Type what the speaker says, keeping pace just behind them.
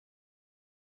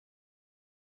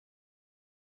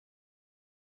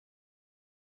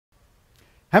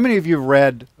How many of you have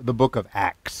read the book of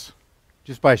Acts?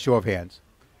 Just by a show of hands.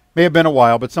 May have been a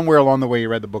while, but somewhere along the way you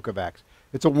read the book of Acts.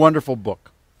 It's a wonderful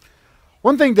book.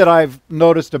 One thing that I've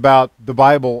noticed about the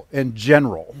Bible in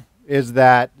general is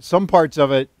that some parts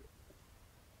of it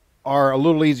are a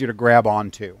little easier to grab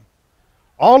onto.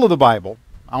 All of the Bible,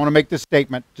 I want to make this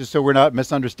statement just so we're not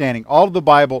misunderstanding, all of the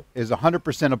Bible is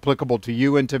 100% applicable to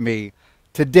you and to me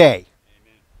today.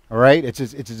 Amen. All right? It's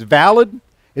as valid,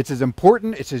 it's as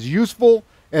important, it's as useful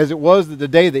as it was the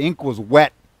day the ink was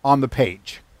wet on the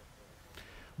page.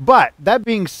 But that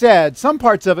being said, some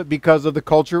parts of it, because of the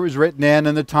culture it was written in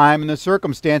and the time and the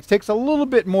circumstance, takes a little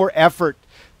bit more effort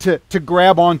to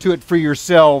grab onto it for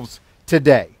yourselves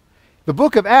today. The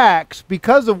book of Acts,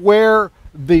 because of where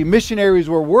the missionaries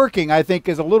were working, I think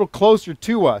is a little closer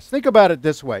to us. Think about it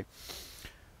this way.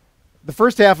 The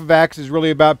first half of Acts is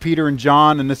really about Peter and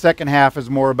John, and the second half is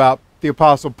more about the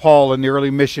Apostle Paul and the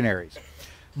early missionaries.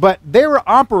 But they were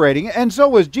operating, and so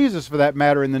was Jesus for that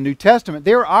matter in the New Testament,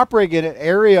 they were operating in an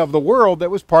area of the world that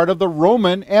was part of the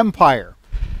Roman Empire.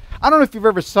 I don't know if you've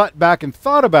ever sat back and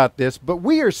thought about this, but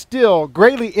we are still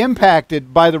greatly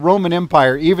impacted by the Roman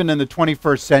Empire even in the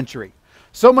 21st century.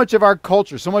 So much of our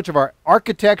culture, so much of our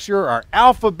architecture, our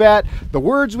alphabet, the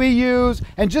words we use,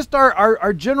 and just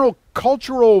our general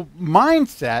cultural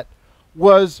mindset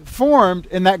was formed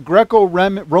in that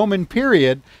Greco-Roman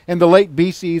period in the late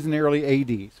BCs and the early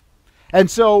ADs. And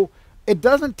so it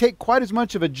doesn't take quite as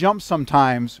much of a jump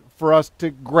sometimes for us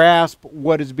to grasp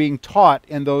what is being taught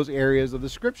in those areas of the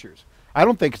Scriptures. I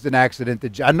don't think it's an accident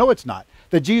that, I know it's not,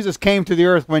 that Jesus came to the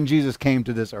earth when Jesus came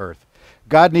to this earth.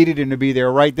 God needed him to be there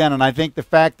right then, and I think the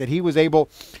fact that he was able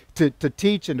to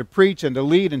teach and to preach and to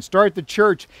lead and start the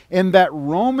church in that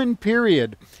Roman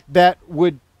period that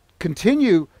would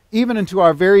continue even into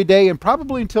our very day and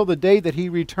probably until the day that he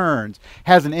returns,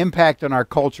 has an impact on our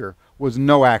culture, was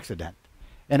no accident.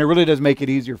 And it really does make it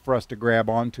easier for us to grab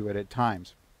onto it at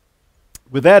times.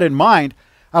 With that in mind,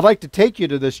 I'd like to take you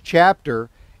to this chapter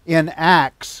in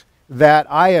Acts that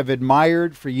I have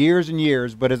admired for years and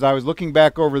years, but as I was looking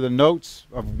back over the notes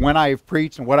of when I have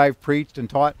preached and what I've preached and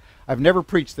taught, I've never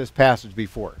preached this passage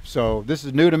before. So this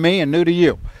is new to me and new to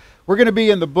you. We're going to be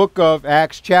in the book of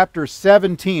Acts chapter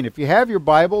 17. If you have your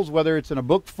Bibles, whether it's in a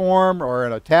book form or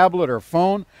in a tablet or a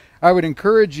phone, I would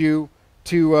encourage you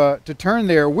to turn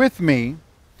there with me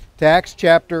to Acts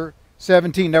chapter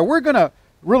 17. Now we're going to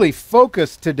really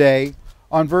focus today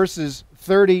on verses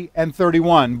 30 and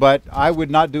 31, but I would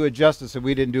not do it justice if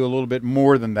we didn't do a little bit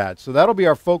more than that. So that'll be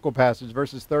our focal passage,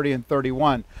 verses 30 and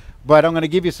 31. But I'm going to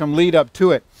give you some lead up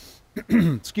to it.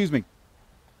 Excuse me.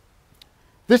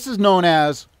 This is known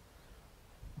as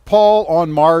Paul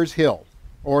on Mars Hill,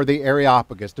 or the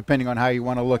Areopagus, depending on how you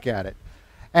want to look at it.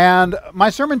 And my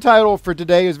sermon title for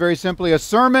today is very simply, A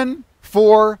Sermon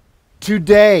for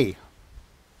Today.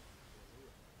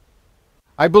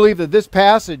 I believe that this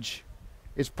passage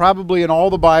is probably in all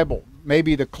the Bible,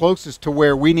 maybe the closest to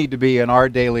where we need to be in our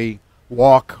daily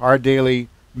walk, our daily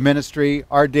ministry,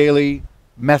 our daily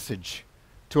message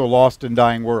to a lost and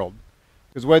dying world.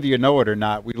 Because whether you know it or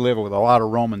not, we live with a lot of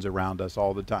Romans around us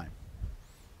all the time.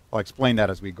 I'll explain that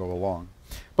as we go along.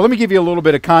 But let me give you a little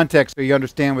bit of context so you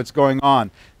understand what's going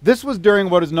on. This was during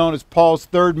what is known as Paul's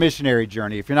third missionary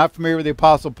journey. If you're not familiar with the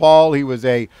Apostle Paul, he was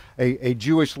a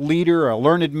Jewish leader, a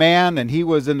learned man, and he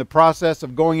was in the process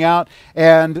of going out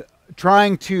and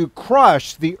trying to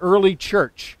crush the early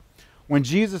church when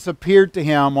Jesus appeared to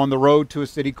him on the road to a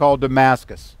city called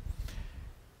Damascus.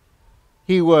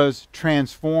 He was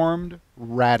transformed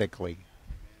radically.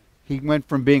 He went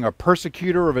from being a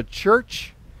persecutor of a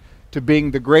church to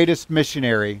being the greatest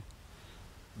missionary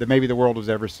that maybe the world has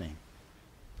ever seen.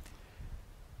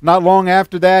 Not long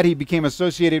after that, he became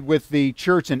associated with the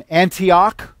church in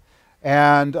Antioch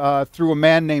and through a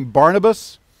man named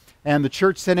Barnabas, and the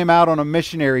church sent him out on a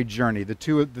missionary journey, the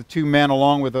two men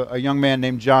along with a young man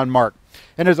named John Mark.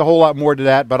 And there's a whole lot more to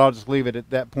that, but I'll just leave it at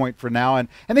that point for now. And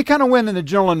they kind of went in the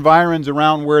general environs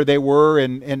around where they were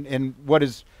in what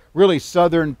is really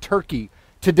southern Turkey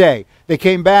today. They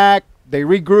came back, they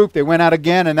regrouped, they went out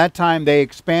again, and that time they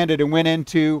expanded and went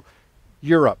into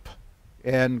Europe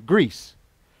and Greece.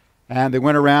 And they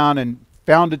went around and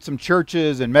founded some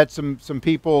churches and met some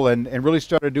people and really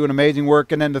started doing amazing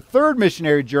work. And then the third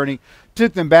missionary journey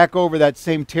took them back over that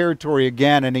same territory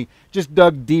again, and he just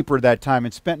dug deeper that time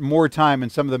and spent more time in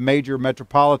some of the major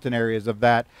metropolitan areas of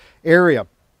that area.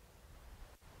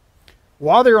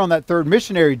 While they were on that third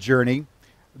missionary journey,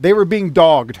 they were being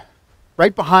dogged.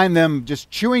 Right behind them,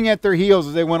 just chewing at their heels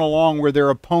as they went along, were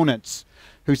their opponents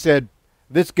who said,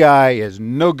 "This guy is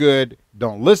no good.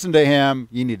 Don't listen to him.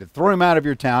 You need to throw him out of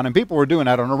your town. And people were doing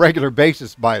that on a regular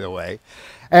basis, by the way.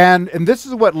 And this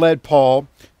is what led Paul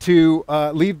to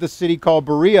leave the city called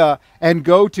Berea and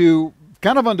go to,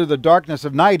 kind of under the darkness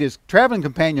of night, his traveling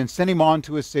companion sent him on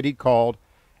to a city called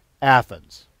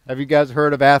Athens. Have you guys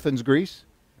heard of Athens, Greece?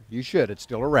 You should. It's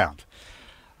still around.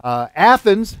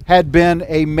 Athens had been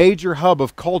a major hub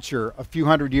of culture a few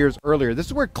hundred years earlier. This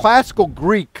is where classical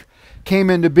Greek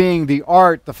came into being, the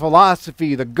art, the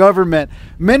philosophy, the government,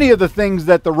 many of the things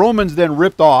that the Romans then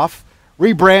ripped off,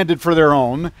 rebranded for their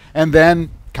own, and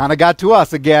then kind of got to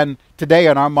us again today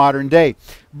in our modern day.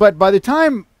 But by the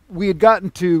time we had gotten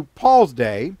to Paul's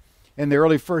day, in the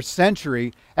early first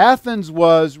century, Athens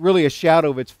was really a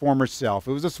shadow of its former self.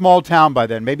 It was a small town by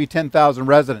then, maybe 10,000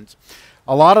 residents.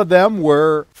 A lot of them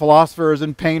were philosophers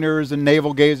and painters and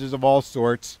navel gazers of all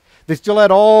sorts. They still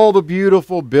had all the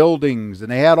beautiful buildings,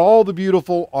 and they had all the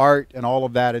beautiful art and all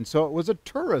of that. And so it was a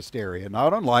tourist area,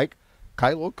 not unlike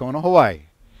Kailo, Kona, Hawaii.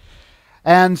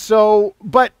 And so,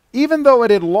 but even though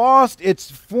it had lost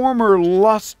its former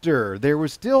luster, there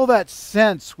was still that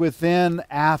sense within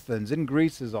Athens, in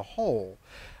Greece as a whole,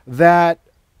 that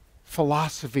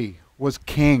philosophy was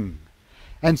king.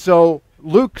 And so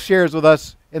Luke shares with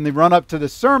us in the run-up to the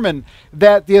sermon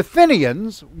that the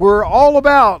Athenians were all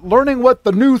about learning what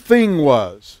the new thing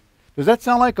was. Does that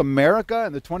sound like America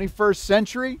in the 21st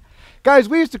century? Guys,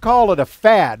 we used to call it a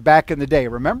fad back in the day,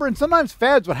 remember? And sometimes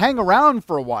fads would hang around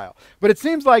for a while. But it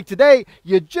seems like today,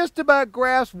 you just about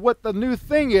grasp what the new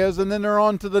thing is, and then they're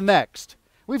on to the next.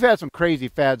 We've had some crazy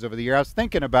fads over the year. I was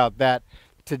thinking about that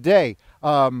today.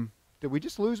 Did we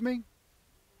just lose me?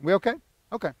 We okay?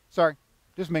 Okay, sorry.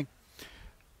 Just me.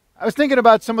 I was thinking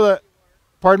about some of the...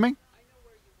 Pardon me? I know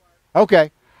where you are.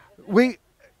 Okay.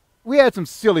 We had some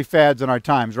silly fads in our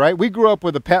times, right? We grew up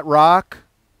with a pet rock.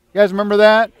 You guys remember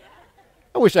that?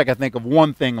 I wish I could think of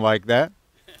one thing like that.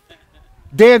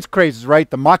 Dance crazes, right?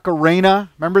 The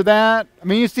Macarena. Remember that? I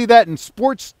mean, you see that in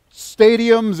sports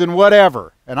stadiums and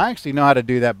whatever. And I actually know how to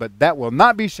do that, but that will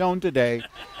not be shown today.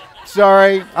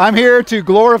 Sorry. I'm here to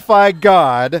glorify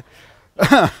God.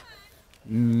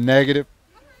 Negative.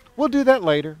 We'll do that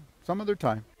later, some other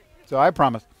time. So I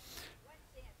promise.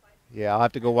 Yeah, I'll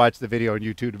have to go watch the video on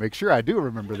YouTube to make sure I do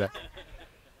remember that.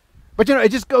 But, you know,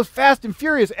 it just goes fast and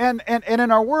furious. And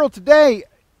in our world today,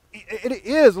 it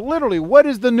is literally, what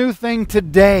is the new thing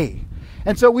today?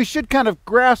 And so we should kind of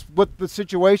grasp what the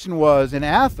situation was in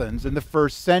Athens in the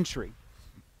first century.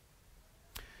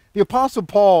 The Apostle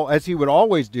Paul, as he would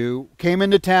always do, came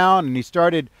into town and he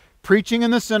started preaching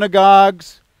in the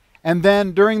synagogues. And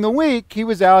then during the week, he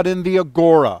was out in the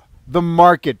agora, the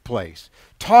marketplace,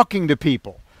 talking to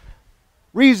people,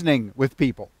 reasoning with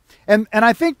people. And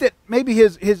I think that maybe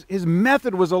his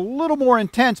method was a little more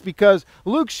intense, because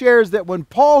Luke shares that when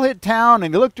Paul hit town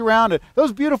and he looked around,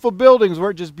 those beautiful buildings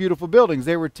weren't just beautiful buildings.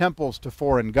 They were temples to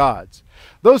foreign gods.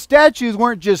 Those statues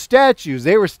weren't just statues.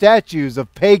 They were statues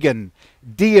of pagan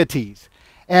deities.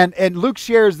 And Luke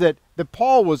shares that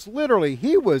Paul was literally,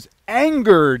 he was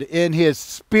angered in his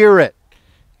spirit.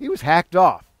 He was hacked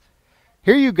off.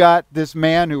 Here you got this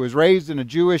man who was raised in a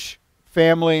Jewish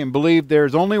family and believed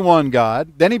there's only one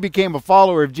God. Then he became a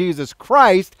follower of Jesus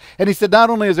Christ, and he said not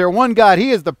only is there one God,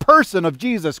 he is the person of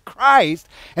Jesus Christ.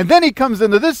 And then he comes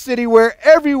into this city where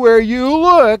everywhere you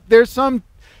look, there's some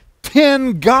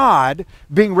tin god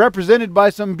being represented by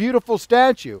some beautiful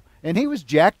statue. And he was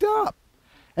jacked up.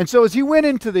 And so as he went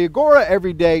into the agora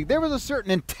every day, there was a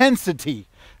certain intensity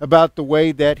about the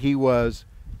way that he was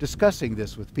discussing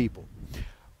this with people.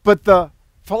 But the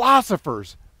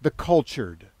philosophers, the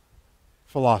cultured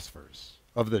philosophers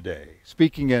of the day,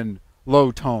 speaking in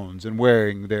low tones and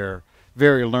wearing their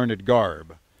very learned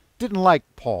garb, didn't like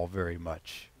Paul very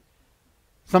much.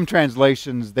 Some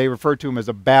translations, they refer to him as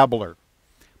a babbler.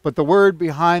 But the word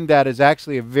behind that is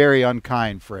actually a very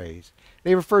unkind phrase.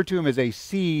 They refer to him as a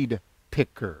seed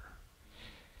picker.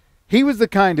 He was the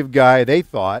kind of guy, they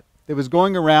thought, that was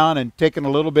going around and taking a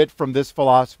little bit from this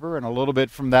philosopher and a little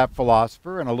bit from that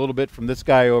philosopher and a little bit from this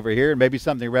guy over here and maybe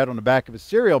something he read on the back of his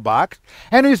cereal box,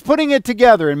 and he was putting it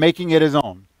together and making it his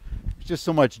own. It's just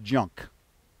so much junk.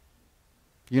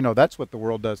 You know, that's what the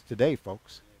world does today,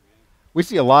 folks. We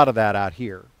see a lot of that out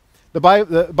here.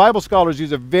 The Bible scholars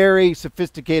use a very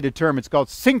sophisticated term. It's called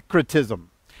syncretism.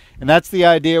 And that's the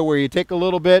idea where you take a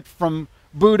little bit from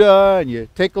Buddha, and you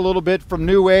take a little bit from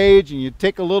New Age, and you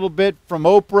take a little bit from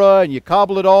Oprah, and you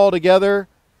cobble it all together.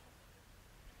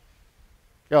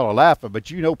 Y'all are laughing, but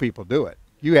you know people do it.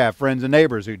 You have friends and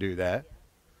neighbors who do that.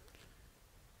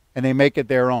 And they make it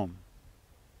their own.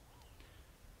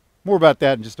 More about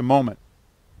that in just a moment.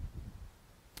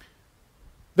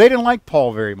 They didn't like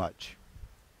Paul very much.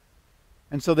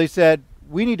 And so they said,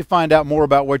 we need to find out more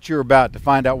about what you're about to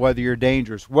find out whether you're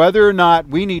dangerous, whether or not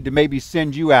we need to maybe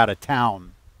send you out of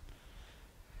town.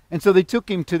 And so they took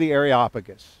him to the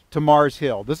Areopagus, to Mars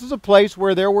Hill. This is a place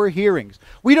where there were hearings.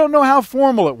 We don't know how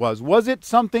formal it was. Was it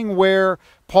something where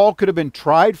Paul could have been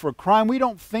tried for a crime? We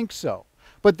don't think so.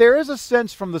 But there is a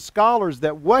sense from the scholars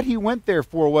that what he went there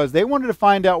for was they wanted to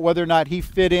find out whether or not he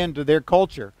fit into their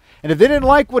culture. And if they didn't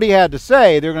like what he had to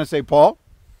say, they're going to say, Paul,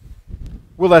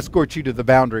 we'll escort you to the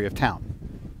boundary of town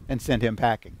and send him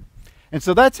packing. And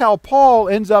so that's how Paul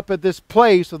ends up at this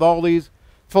place with all these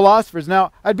philosophers.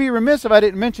 Now, I'd be remiss if I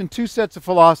didn't mention two sets of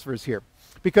philosophers here,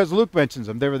 because Luke mentions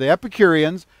them. They were the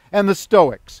Epicureans and the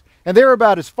Stoics. And they were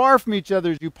about as far from each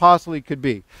other as you possibly could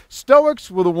be.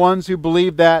 Stoics were the ones who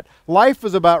believed that life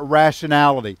was about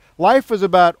rationality. Life was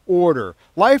about order.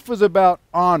 Life was about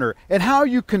honor and how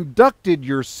you conducted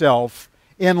yourself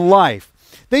in life.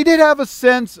 They did have a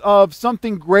sense of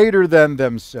something greater than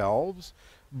themselves,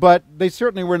 but they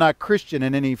certainly were not Christian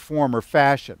in any form or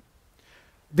fashion.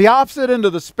 The opposite end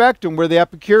of the spectrum were the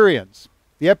Epicureans.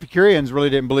 The Epicureans really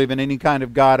didn't believe in any kind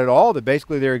of God at all, that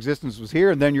basically their existence was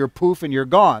here and then you're poof and you're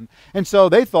gone. And so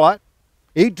they thought,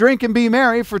 eat, drink, and be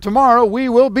merry, for tomorrow we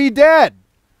will be dead.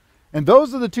 And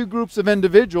those are the two groups of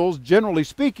individuals, generally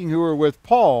speaking, who were with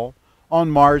Paul on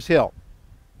Mars Hill.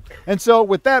 And so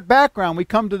with that background, we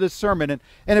come to this sermon.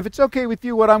 And if it's okay with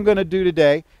you, what I'm going to do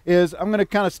today is I'm going to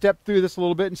kind of step through this a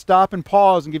little bit and stop and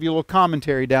pause and give you a little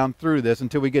commentary down through this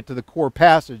until we get to the core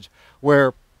passage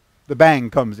where the bang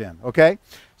comes in, okay?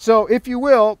 So if you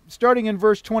will, starting in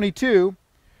verse 22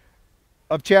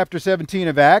 of chapter 17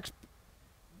 of Acts,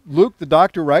 Luke, the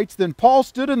doctor, writes, Then Paul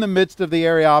stood in the midst of the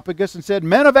Areopagus and said,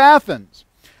 Men of Athens,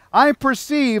 I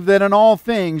perceive that in all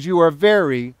things you are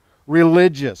very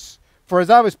religious. For as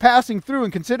I was passing through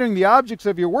and considering the objects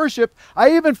of your worship,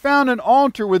 I even found an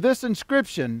altar with this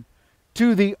inscription,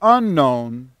 To the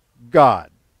unknown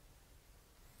God.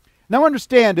 Now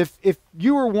understand, if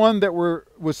you were one that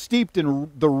was steeped in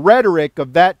the rhetoric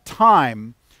of that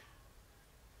time,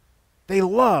 they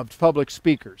loved public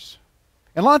speakers.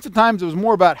 And lots of times it was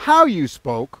more about how you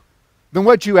spoke than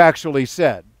what you actually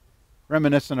said.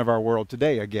 Reminiscent of our world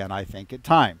today, again, I think, at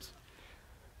times.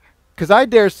 Because I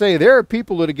dare say there are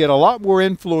people that get a lot more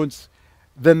influence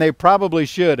than they probably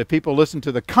should if people listen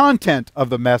to the content of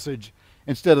the message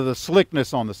instead of the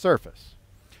slickness on the surface.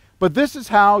 But this is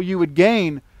how you would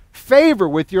gain favor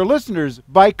with your listeners,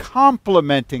 by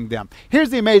complimenting them. Here's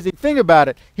the amazing thing about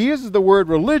it. He uses the word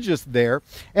religious there,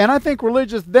 and I think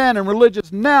religious then and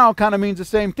religious now kind of means the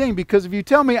same thing, because if you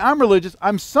tell me I'm religious,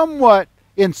 I'm somewhat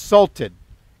insulted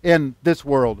in this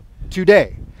world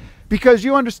today. Because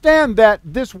you understand that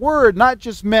this word not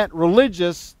just meant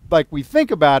religious like we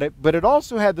think about it, but it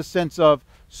also had the sense of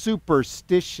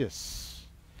superstitious.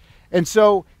 And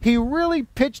so he really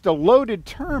pitched a loaded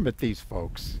term at these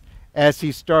folks as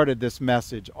he started this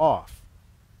message off.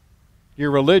 You're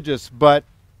religious, but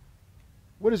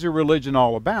what is your religion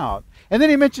all about? And then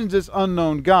he mentions this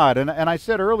unknown God. And I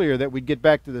said earlier that we'd get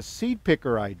back to the seed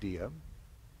picker idea.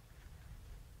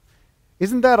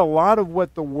 Isn't that a lot of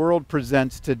what the world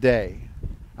presents today?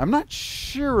 I'm not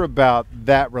sure about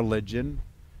that religion.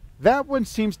 That one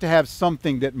seems to have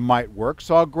something that might work,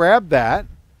 so I'll grab that.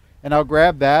 And I'll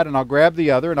grab that, and I'll grab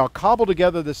the other, and I'll cobble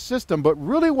together the system. But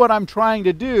really what I'm trying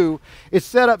to do is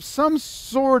set up some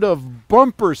sort of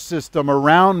bumper system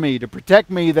around me to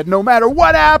protect me that no matter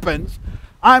what happens,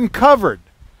 I'm covered.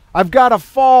 I've got a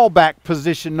fallback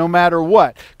position no matter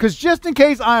what. Because just in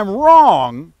case I'm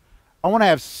wrong, I want to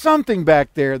have something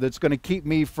back there that's going to keep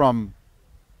me from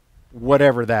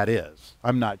whatever that is.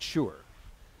 I'm not sure.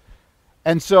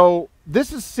 And so this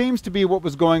seems to be what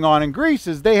was going on in Greece,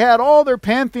 is they had all their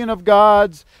pantheon of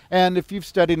gods, and if you've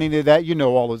studied any of that, you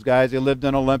know all those guys. They lived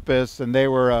in Olympus, and they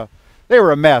were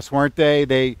a mess, weren't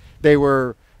they? They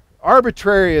were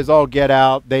arbitrary as all get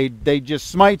out. They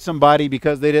just smite somebody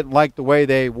because they didn't like the way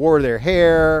they wore their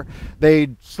hair.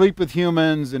 They'd sleep with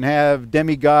humans and have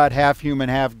demigod, half human,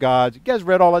 half gods. You guys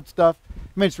read all that stuff?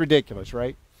 I mean, it's ridiculous,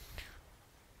 right?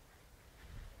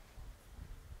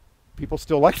 People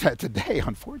still like that today,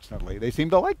 unfortunately. They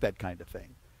seem to like that kind of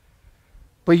thing.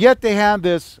 But yet they have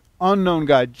this unknown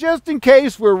God. Just in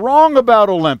case we're wrong about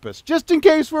Olympus, just in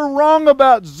case we're wrong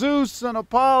about Zeus and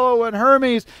Apollo and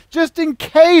Hermes, just in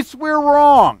case we're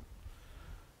wrong,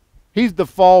 he's the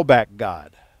fallback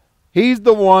God. He's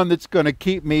the one that's going to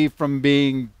keep me from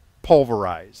being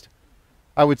pulverized.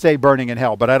 I would say burning in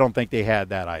hell, but I don't think they had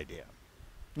that idea.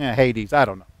 Yeah, Hades, I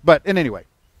don't know. But in any way.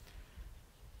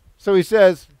 So he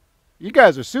says, you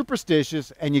guys are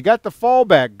superstitious, and you got the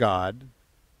fallback God.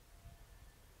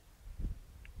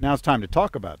 Now it's time to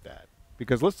talk about that.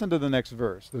 Because listen to the next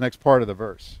verse, the next part of the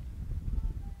verse.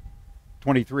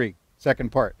 23,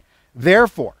 second part.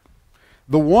 Therefore,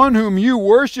 the one whom you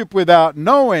worship without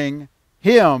knowing,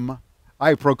 him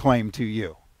I proclaim to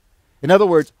you. In other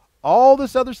words, all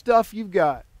this other stuff you've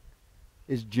got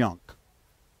is junk.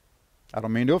 I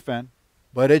don't mean to offend,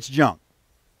 but it's junk.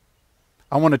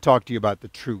 I want to talk to you about the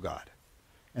true God.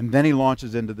 And then he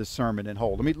launches into this sermon in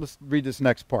whole. Let's read this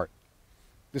next part.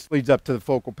 This leads up to the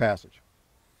focal passage.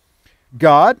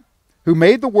 God, who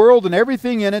made the world and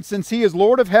everything in it, since he is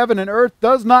Lord of heaven and earth,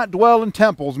 does not dwell in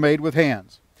temples made with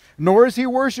hands, nor is he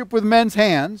worshipped with men's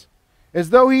hands, as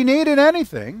though he needed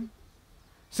anything,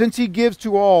 since he gives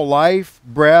to all life,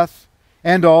 breath,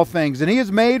 and all things. And he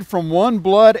has made from one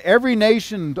blood every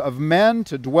nation of men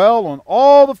to dwell on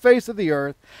all the face of the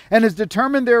earth, and has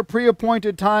determined their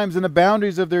pre-appointed times and the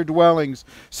boundaries of their dwellings,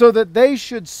 so that they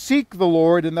should seek the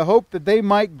Lord in the hope that they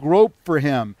might grope for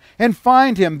him and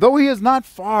find him, though he is not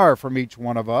far from each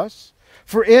one of us.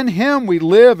 For in him we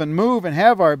live and move and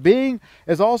have our being,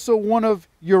 as also one of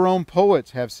your own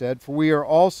poets have said, for we are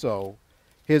also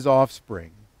his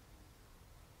offspring.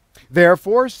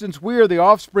 Therefore, since we are the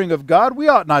offspring of God, we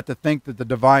ought not to think that the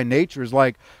divine nature is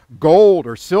like gold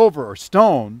or silver or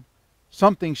stone,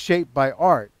 something shaped by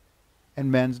art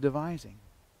and men's devising.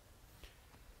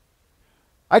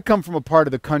 I come from a part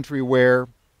of the country where,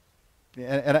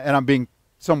 and I'm being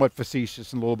somewhat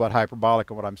facetious and a little bit hyperbolic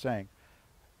in what I'm saying,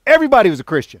 everybody was a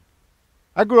Christian.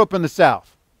 I grew up in the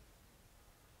South.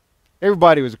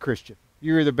 Everybody was a Christian.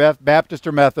 You were either Baptist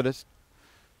or Methodist,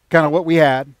 kind of what we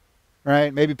had.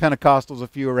 Right? Maybe Pentecostals, a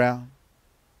few around.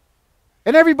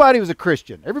 And everybody was a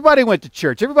Christian. Everybody went to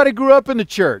church. Everybody grew up in the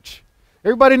church.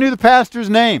 Everybody knew the pastor's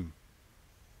name.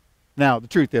 Now, the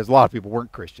truth is, a lot of people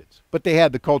weren't Christians, but they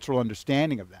had the cultural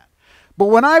understanding of that. But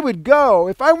when I would go,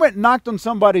 if I went and knocked on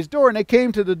somebody's door and they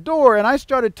came to the door and I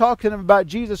started talking to them about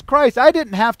Jesus Christ, I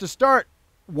didn't have to start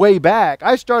way back.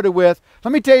 I started with,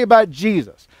 let me tell you about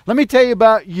Jesus. Let me tell you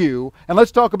about you, and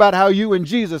let's talk about how you and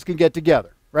Jesus can get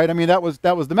together. Right? I mean, that was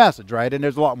the message, right? And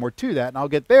there's a lot more to that, and I'll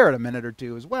get there in a minute or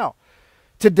two as well.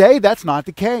 Today, that's not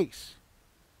the case.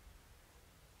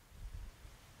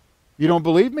 You don't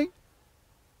believe me?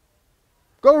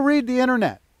 Go read the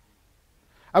internet.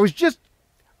 I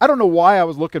don't know why I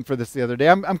was looking for this the other day.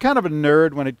 I'm kind of a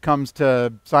nerd when it comes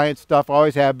to science stuff. I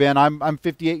always have been. I'm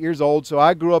 58 years old, so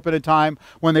I grew up in a time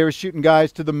when they were shooting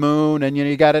guys to the moon, and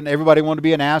everybody wanted to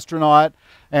be an astronaut,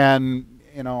 and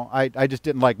I just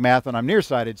didn't like math, and I'm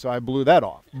nearsighted, so I blew that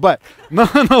off. But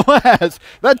nonetheless,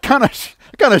 that kind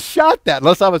of shot that.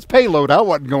 Unless I was payload, I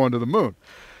wasn't going to the moon.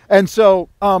 And so,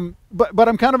 but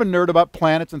I'm kind of a nerd about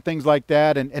planets and things like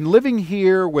that. And living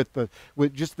here with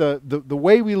just the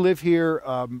way we live here,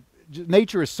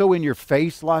 nature is so in your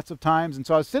face lots of times. And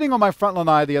so I was sitting on my front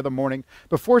lanai the other morning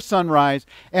before sunrise,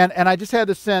 and I just had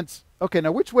the sense, okay,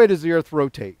 now which way does the Earth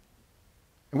rotate?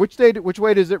 And which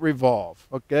way does it revolve?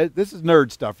 Okay, this is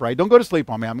nerd stuff, right? Don't go to sleep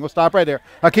on me. I'm going to stop right there.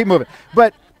 I'll keep moving.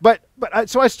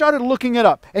 So I started looking it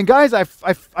up. And guys,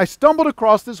 I stumbled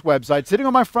across this website sitting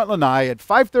on my front lanai at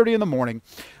 5:30 in the morning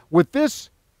with this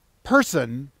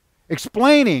person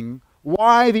explaining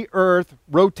why the Earth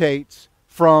rotates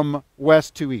from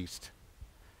west to east.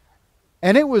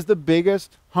 And it was the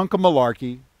biggest hunk of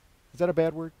malarkey, is that a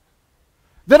bad word,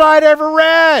 that I'd ever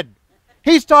read.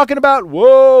 He's talking about,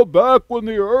 whoa, back when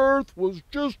the Earth was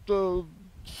just a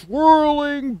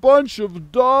swirling bunch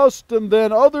of dust, and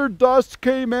then other dust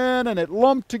came in and it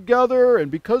lumped together, and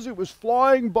because it was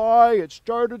flying by, it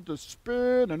started to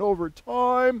spin, and over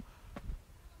time.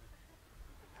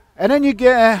 And then you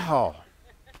get,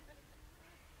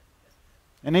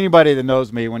 And anybody that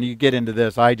knows me, when you get into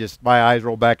this, my eyes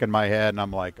roll back in my head, and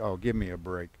I'm like, oh, give me a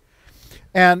break.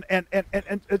 And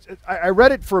I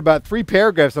read it for about 3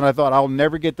 paragraphs, and I thought, I'll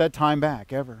never get that time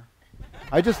back, ever.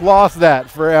 I just lost that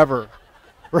forever,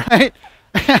 right?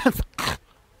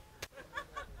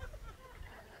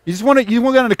 You want to get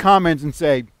in the comments and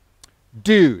say,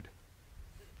 dude,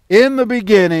 in the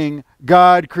beginning,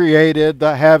 God created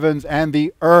the heavens and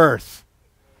the earth.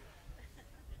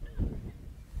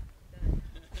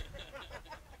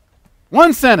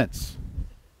 One sentence.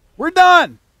 We're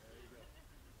done.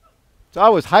 So I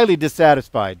was highly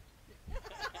dissatisfied.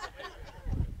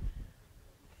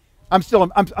 I'm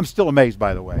still amazed,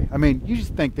 by the way. I mean, you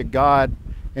just think that God,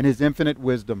 in his infinite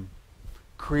wisdom,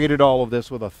 created all of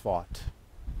this with a thought.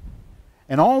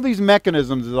 And all these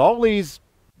mechanisms that all these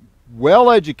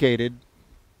well-educated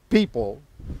people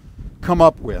come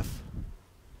up with,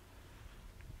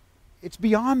 it's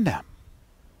beyond them.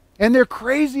 And their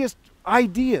craziest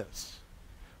ideas,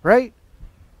 right?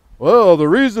 Well, the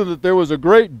reason that there was a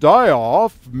great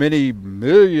die-off many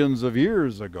millions of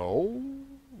years ago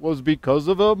was because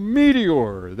of a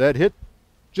meteor that hit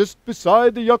just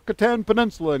beside the Yucatan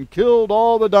Peninsula and killed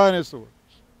all the dinosaurs.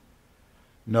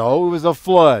 No, it was a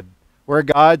flood where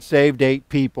God saved 8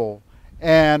 people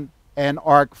and an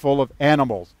ark full of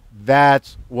animals.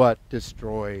 That's what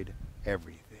destroyed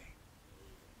everything.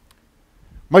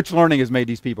 Much learning has made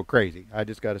these people crazy. I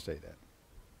just got to say that.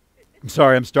 I'm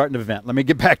sorry, I'm starting to vent. Let me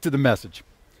get back to the message.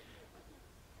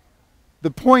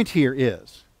 The point here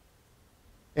is,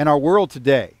 in our world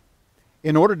today,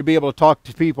 in order to be able to talk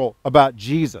to people about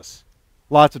Jesus,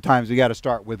 lots of times we got to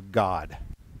start with God.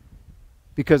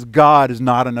 Because God is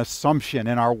not an assumption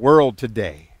in our world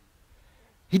today.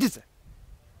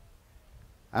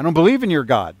 I don't believe in your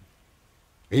God.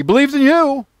 He believes in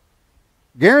you.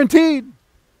 Guaranteed.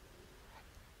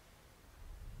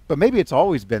 But maybe it's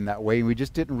always been that way and we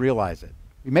just didn't realize it.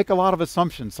 We make a lot of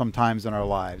assumptions sometimes in our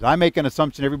lives. I make an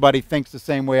assumption everybody thinks the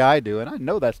same way I do, and I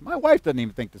know my wife doesn't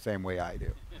even think the same way I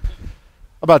do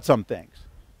about some things.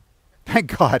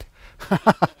 Thank God.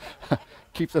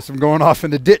 Keeps us from going off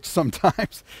in the ditch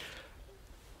sometimes.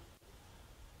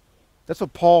 That's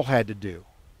what Paul had to do.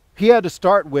 He had to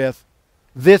start with,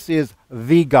 this is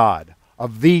the God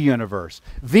of the universe,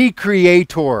 the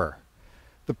Creator,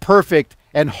 the perfect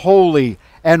and holy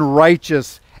and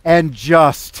righteous and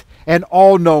just and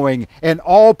all-knowing and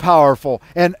all-powerful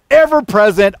and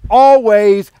ever-present,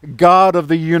 always God of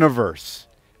the universe.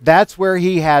 That's where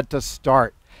he had to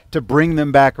start to bring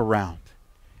them back around.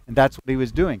 And that's what he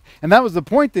was doing. And that was the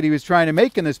point that he was trying to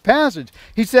make in this passage.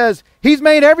 He says, he's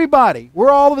made everybody. We're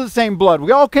all of the same blood.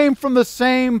 We all came from the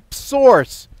same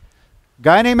source. A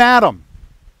guy named Adam.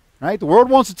 Right? The world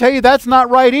wants to tell you that's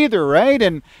not right either, right?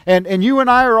 And you and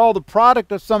I are all the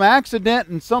product of some accident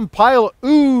and some pile of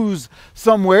ooze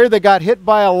somewhere that got hit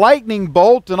by a lightning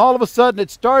bolt, and all of a sudden it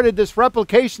started this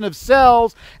replication of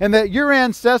cells, and that your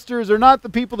ancestors are not the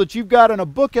people that you've got in a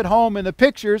book at home in the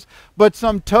pictures, but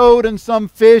some toad and some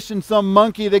fish and some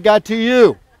monkey that got to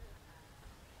you.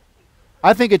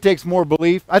 I think it takes more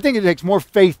belief. I think it takes more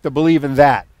faith to believe in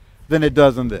that than it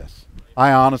does in this.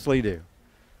 I honestly do.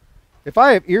 If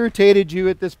I have irritated you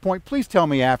at this point, please tell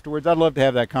me afterwards. I'd love to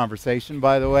have that conversation,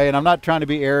 by the way. And I'm not trying to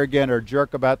be arrogant or a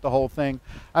jerk about the whole thing.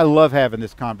 I love having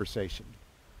this conversation.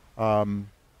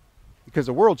 Because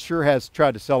the world sure has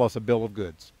tried to sell us a bill of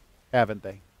goods, haven't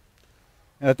they?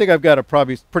 And I think I've got a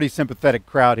probably pretty sympathetic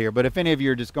crowd here. But if any of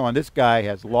you are just going, this guy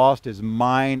has lost his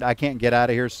mind, I can't get out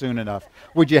of here soon enough,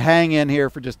 would you hang in here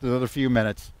for just another few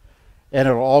minutes? And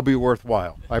it'll all be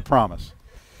worthwhile, I promise.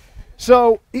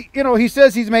 So, he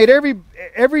says he's made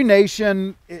every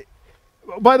nation.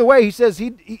 By the way, he says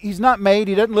he's not made.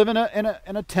 He doesn't live in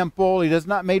a temple. He does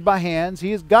not made by hands.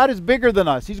 God is bigger than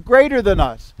us. He's greater than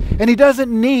us. And he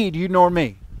doesn't need you nor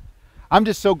me. I'm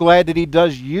just so glad that he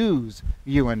does use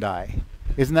you and I.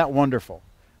 Isn't that wonderful?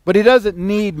 But he doesn't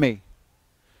need me.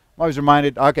 I was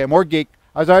reminded, okay, more geek.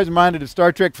 I was always reminded of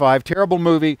Star Trek V, terrible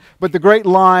movie, but the great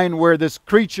line where this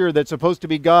creature that's supposed to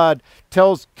be God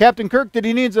tells Captain Kirk that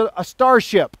he needs a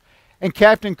starship. And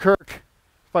Captain Kirk,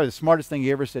 probably the smartest thing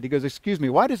he ever said, he goes, excuse me,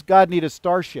 why does God need a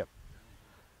starship?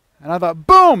 And I thought,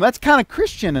 boom, that's kind of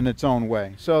Christian in its own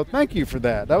way. So thank you for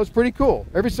that. That was pretty cool,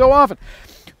 every so often.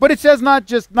 But it says not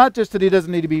just that he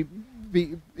doesn't need to be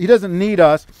he doesn't need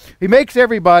us. He makes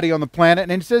everybody on the planet,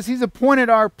 and he says he's determined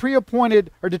our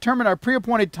pre-appointed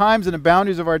times and the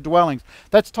boundaries of our dwellings.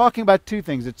 That's talking about two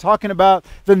things. It's talking about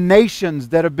the nations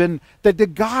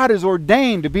that God has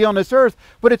ordained to be on this earth,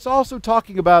 but it's also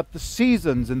talking about the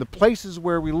seasons and the places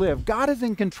where we live. God is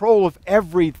in control of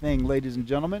everything, ladies and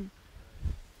gentlemen.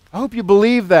 I hope you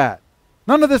believe that.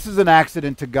 None of this is an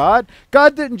accident to God.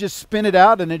 God didn't just spin it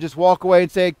out and then just walk away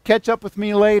and say, catch up with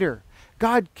me later.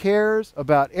 God cares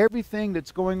about everything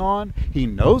that's going on. He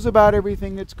knows about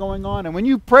everything that's going on. And when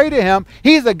you pray to him,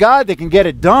 he's a God that can get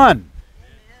it done.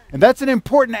 And that's an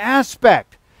important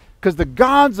aspect, because the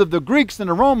gods of the Greeks and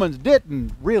the Romans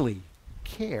didn't really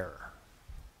care.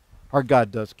 Our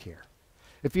God does care.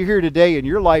 If you're here today and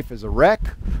your life is a wreck,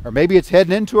 or maybe it's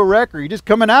heading into a wreck, or you're just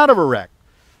coming out of a wreck,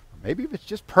 or maybe it's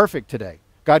just perfect today,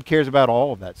 God cares about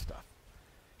all of that stuff.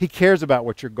 He cares about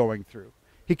what you're going through.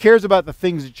 He cares about the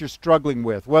things that you're struggling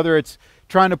with, whether it's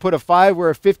trying to put a 5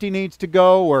 where a 50 needs to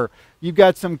go, or you've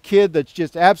got some kid that's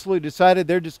just absolutely decided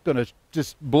they're just going to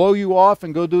just blow you off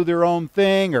and go do their own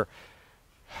thing, or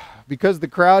because the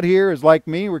crowd here is like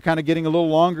me, we're kind of getting a little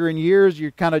longer in years,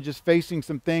 you're kind of just facing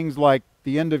some things like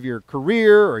the end of your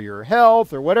career or your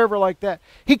health or whatever like that.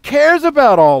 He cares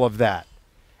about all of that,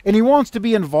 and he wants to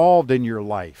be involved in your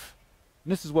life.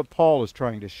 And this is what Paul is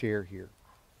trying to share here.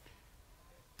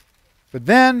 But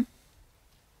then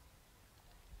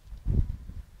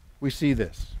we see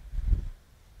this.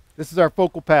 This is our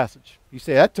focal passage. You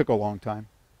say, that took a long time.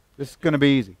 This is going to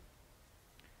be easy.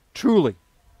 Truly,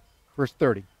 verse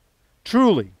 30,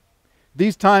 truly,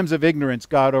 these times of ignorance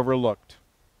God overlooked,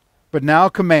 but now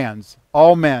commands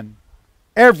all men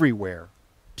everywhere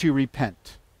to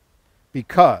repent,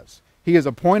 because he has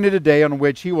appointed a day on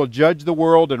which he will judge the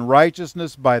world in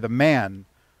righteousness by the man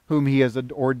whom he has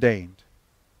ordained.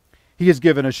 He has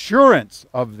given assurance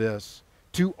of this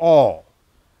to all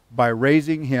by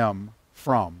raising him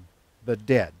from the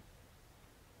dead.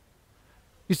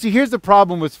 You see, here's the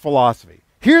problem with philosophy.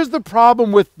 Here's the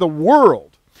problem with the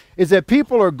world, is that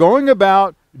people are going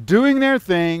about doing their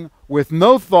thing with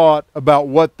no thought about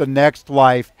what the next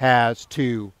life has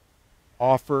to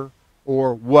offer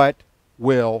or what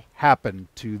will happen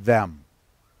to them.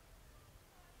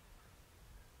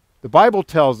 The Bible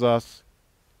tells us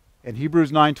in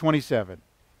Hebrews 9:27,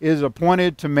 it is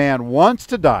appointed to man once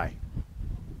to die,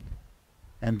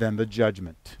 and then the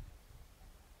judgment.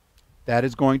 That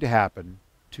is going to happen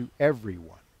to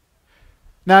everyone.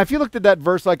 Now, if you looked at that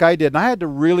verse like I did, and I had to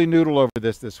really noodle over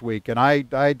this week, and I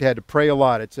had to pray a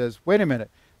lot. It says, wait a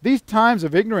minute, these times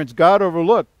of ignorance God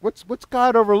overlooked. What's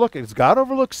God overlooking? Does God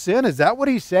overlook sin? Is that what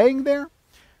he's saying there?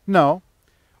 No.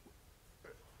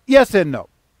 Yes and no.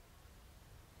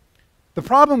 The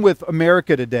problem with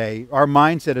America today, our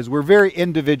mindset is we're very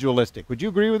individualistic. Would you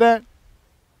agree with that?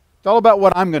 It's all about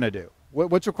what I'm going to do,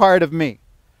 what's required of me.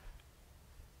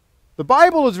 The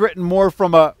Bible is written more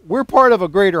from we're part of a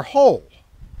greater whole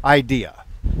idea,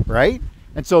 right?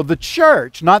 And so the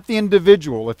church, not the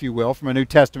individual, if you will, from a New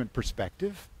Testament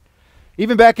perspective.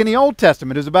 Even back in the Old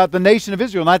Testament, it was about the nation of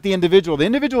Israel, not the individual. The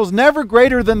individual is never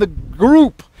greater than the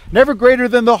group, never greater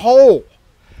than the whole.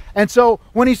 And so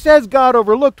when he says God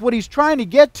overlooked, what he's trying to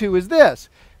get to is this.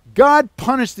 God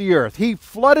punished the earth. He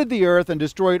flooded the earth and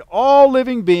destroyed all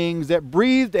living beings that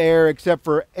breathed air except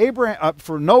for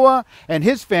for Noah and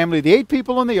his family, the 8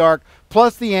 people in the ark,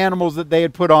 plus the animals that they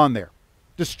had put on there.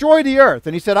 Destroy the earth.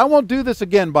 And he said, I won't do this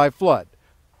again by flood.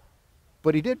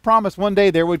 But he did promise one day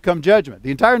there would come judgment.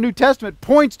 The entire New Testament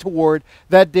points toward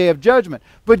that day of judgment.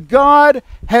 But God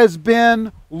has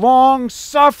been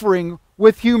long-suffering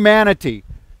with humanity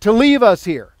to leave us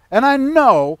here. And I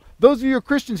know those of you who are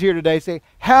Christians here today say,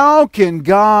 how can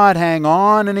God hang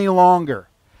on any longer?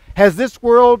 Has this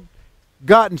world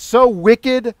gotten so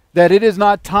wicked that it is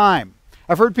not time?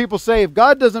 I've heard people say, if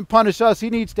God doesn't punish us, he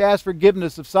needs to ask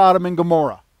forgiveness of Sodom and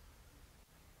Gomorrah.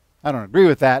 I don't agree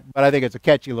with that, but I think it's a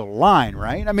catchy little line,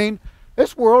 right? I mean,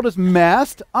 this world is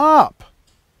messed up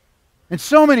in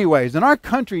so many ways. And our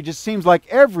country just seems like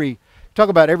talk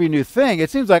about every new thing, it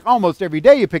seems like almost every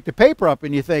day you pick the paper up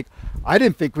and you think, I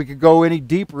didn't think we could go any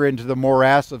deeper into the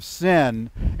morass of sin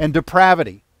and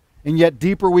depravity. And yet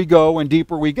deeper we go and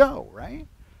deeper we go, right?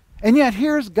 And yet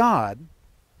here's God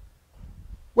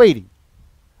waiting.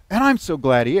 And I'm so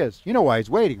glad he is. You know why he's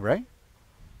waiting, right?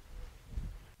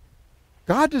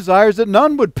 God desires that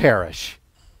none would perish.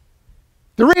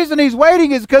 The reason he's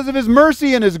waiting is because of his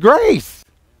mercy and his grace.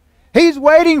 He's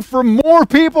waiting for more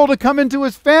people to come into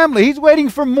his family. He's waiting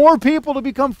for more people to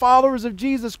become followers of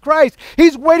Jesus Christ.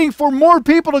 He's waiting for more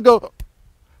people to go,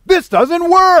 this doesn't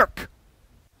work.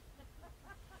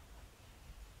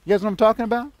 You guys know what I'm talking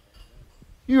about?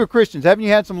 You are Christians. Haven't you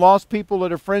had some lost people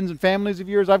that are friends and families of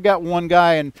yours? I've got one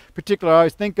guy in particular I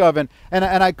always think of, and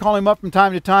I call him up from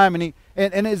time to time,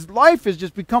 and his life has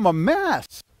just become a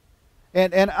mess.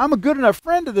 And I'm a good enough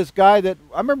friend to this guy that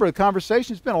I remember the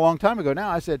conversation, it's been a long time ago now.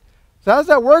 I said, so how's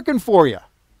that working for you?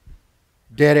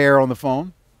 Dead air on the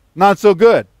phone. Not so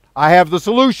good. I have the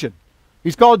solution.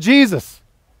 He's called Jesus.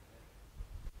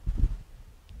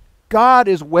 God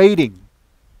is waiting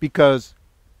because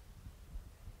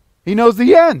he knows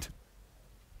the end.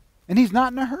 And he's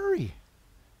not in a hurry.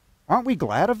 Aren't we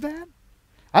glad of that?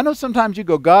 I know sometimes you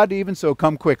go, God, even so,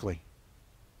 come quickly.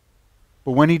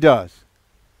 But when he does,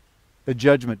 the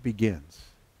judgment begins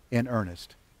in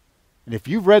earnest. And if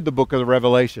you've read the book of the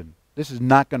Revelation, this is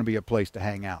not going to be a place to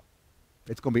hang out.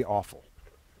 It's going to be awful.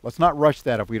 Let's not rush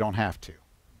that if we don't have to.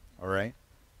 All right?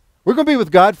 We're going to be with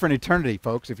God for an eternity,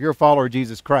 folks, if you're a follower of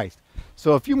Jesus Christ.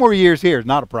 So a few more years here is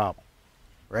not a problem.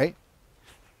 Right?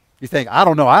 You think, I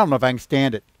don't know if I can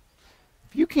stand it.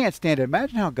 If you can't stand it,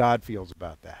 imagine how God feels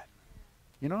about that.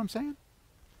 You know what I'm saying?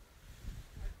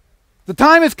 The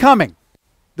time is coming.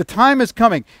 The time is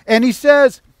coming. And he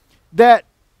says that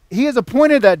he has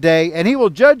appointed that day, and he will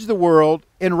judge the world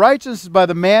in righteousness by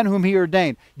the man whom he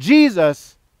ordained.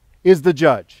 Jesus is the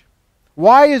judge.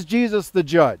 Why is Jesus the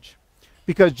judge?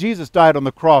 Because Jesus died on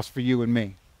the cross for you and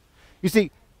me. You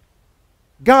see,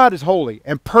 God is holy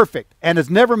and perfect and has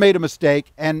never made a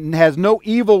mistake and has no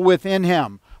evil within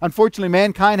him. Unfortunately,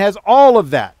 mankind has all of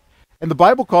that. And the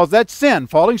Bible calls that sin,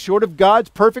 falling short of God's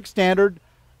perfect standard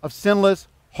of sinless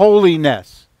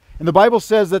holiness. And the Bible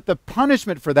says that the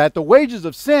punishment for that, the wages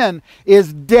of sin,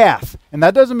 is death. And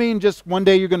that doesn't mean just one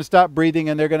day you're going to stop breathing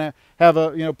and they're going to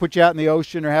have put you out in the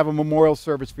ocean or have a memorial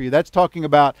service for you. That's talking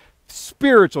about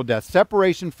spiritual death,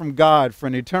 separation from God for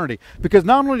an eternity. Because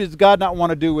not only does God not want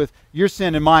to do with your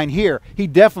sin and mine here, he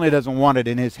definitely doesn't want it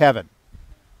in his heaven.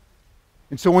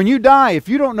 And so when you die, if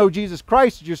you don't know Jesus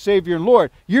Christ as your Savior and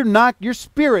Lord, your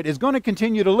spirit is going to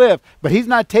continue to live, but he's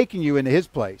not taking you into his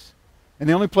place. And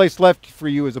the only place left for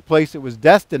you is a place that was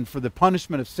destined for the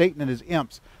punishment of Satan and his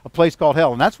imps, a place called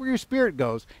hell. And that's where your spirit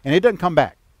goes, and it doesn't come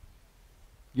back.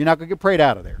 You're not going to get prayed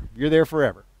out of there. You're there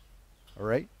forever. All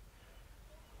right?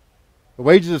 The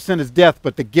wages of sin is death,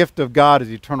 but the gift of God is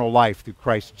eternal life through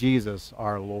Christ Jesus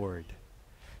our Lord.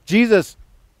 Jesus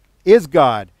is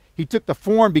God. He took the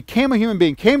form, became a human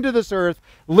being, came to this earth,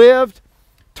 lived,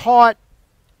 taught,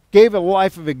 gave a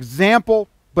life of example,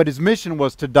 but his mission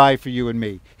was to die for you and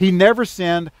me. He never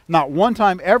sinned, not one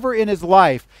time ever in his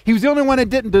life. He was the only one that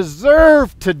didn't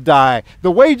deserve to die. The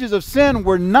wages of sin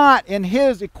were not in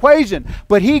his equation,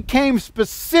 but he came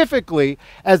specifically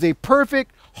as a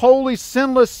perfect, holy,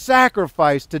 sinless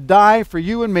sacrifice to die for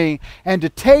you and me and to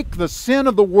take the sin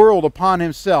of the world upon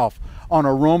himself on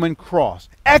a Roman cross,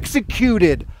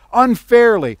 executed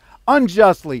unfairly,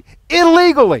 unjustly,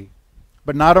 illegally,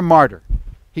 but not a martyr.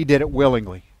 He did it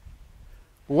willingly.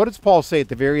 But what does Paul say at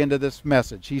the very end of this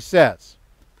message? He says,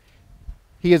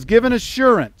 he has given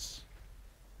assurance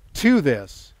to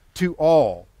this, to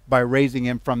all, by raising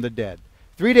him from the dead.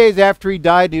 3 days after he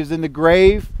died, he was in the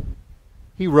grave,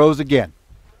 he rose again.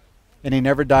 And he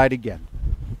never died again.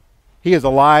 He is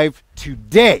alive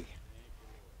today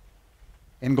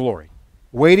in glory,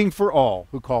 waiting for all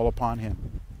who call upon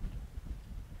him.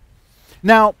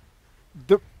 Now,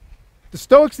 the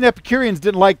Stoics and Epicureans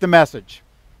didn't like the message.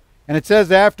 And it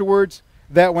says afterwards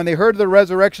that when they heard of the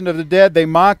resurrection of the dead, they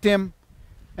mocked him.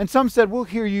 And some said, we'll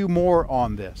hear you more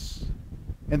on this.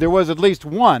 And there was at least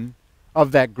one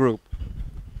of that group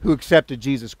who accepted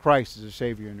Jesus Christ as their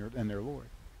Savior and their Lord.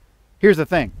 Here's the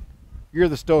thing. You're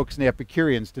the Stoics and the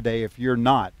Epicureans today if you're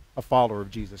not a follower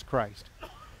of Jesus Christ.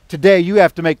 Today you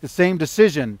have to make the same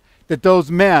decision that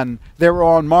those men that were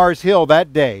on Mars Hill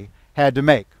that day had to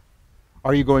make.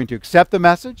 Are you going to accept the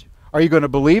message? Are you going to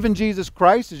believe in Jesus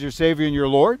Christ as your Savior and your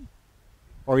Lord?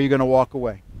 Or are you going to walk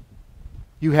away?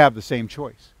 You have the same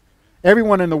choice.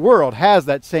 Everyone in the world has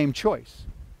that same choice.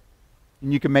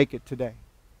 And you can make it today.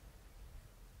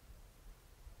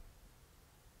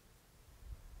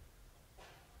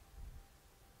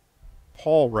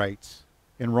 Paul writes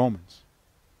in Romans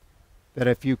that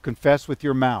if you confess with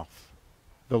your mouth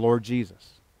the Lord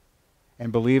Jesus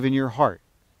and believe in your heart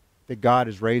that God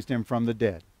has raised him from the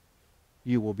dead,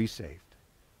 you will be saved.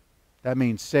 That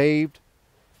means saved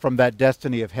from that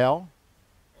destiny of hell.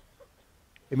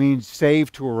 It means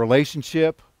saved to a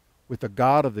relationship with the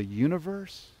God of the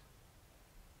universe.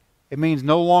 It means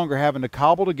no longer having to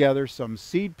cobble together some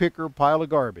seed picker pile of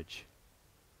garbage.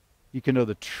 You can know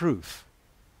the truth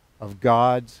of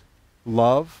God's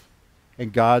love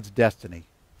and God's destiny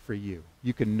for you.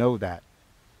 You can know that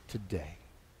today.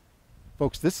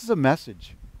 Folks, this is a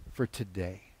message for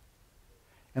today.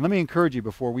 And let me encourage you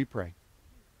before we pray.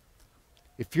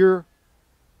 If you're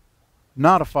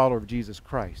not a follower of Jesus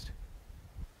Christ,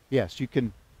 yes, you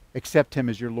can accept him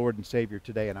as your Lord and Savior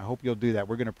today, and I hope you'll do that.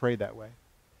 We're going to pray that way.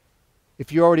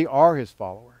 If you already are his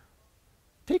follower,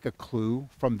 take a clue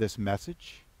from this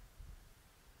message.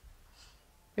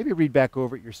 Maybe read back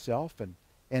over it yourself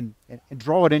and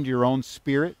draw it into your own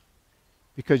spirit,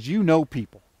 because you know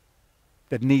people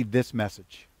that need this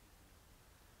message.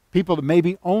 People that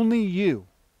maybe only you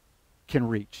can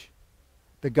reach.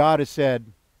 That God has said,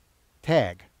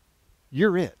 tag,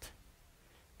 you're it.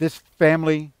 This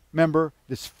family member,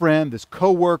 this friend, this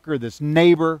coworker, this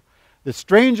neighbor, the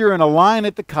stranger in a line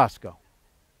at the Costco,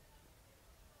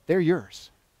 they're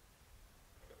yours.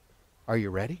 Are you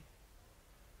ready?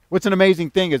 What's an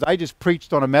amazing thing is I just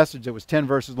preached on a message that was 10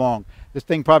 verses long. This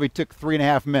thing probably took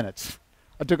 3.5 minutes.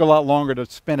 It took a lot longer to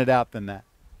spin it out than that.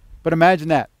 But imagine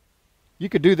that. You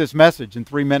could do this message in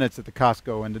 3 minutes at the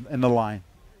Costco in the line,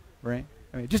 right?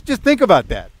 I mean, just think about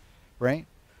that, right?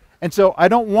 And so I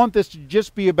don't want this to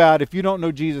just be about, if you don't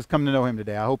know Jesus, come to know him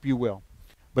today. I hope you will.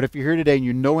 But if you're here today and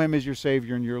you know him as your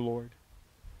Savior and your Lord,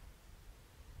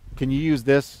 can you use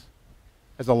this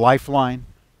as a lifeline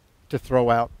to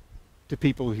throw out to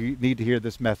people who need to hear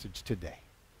this message today?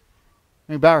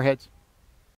 Let me bow our heads.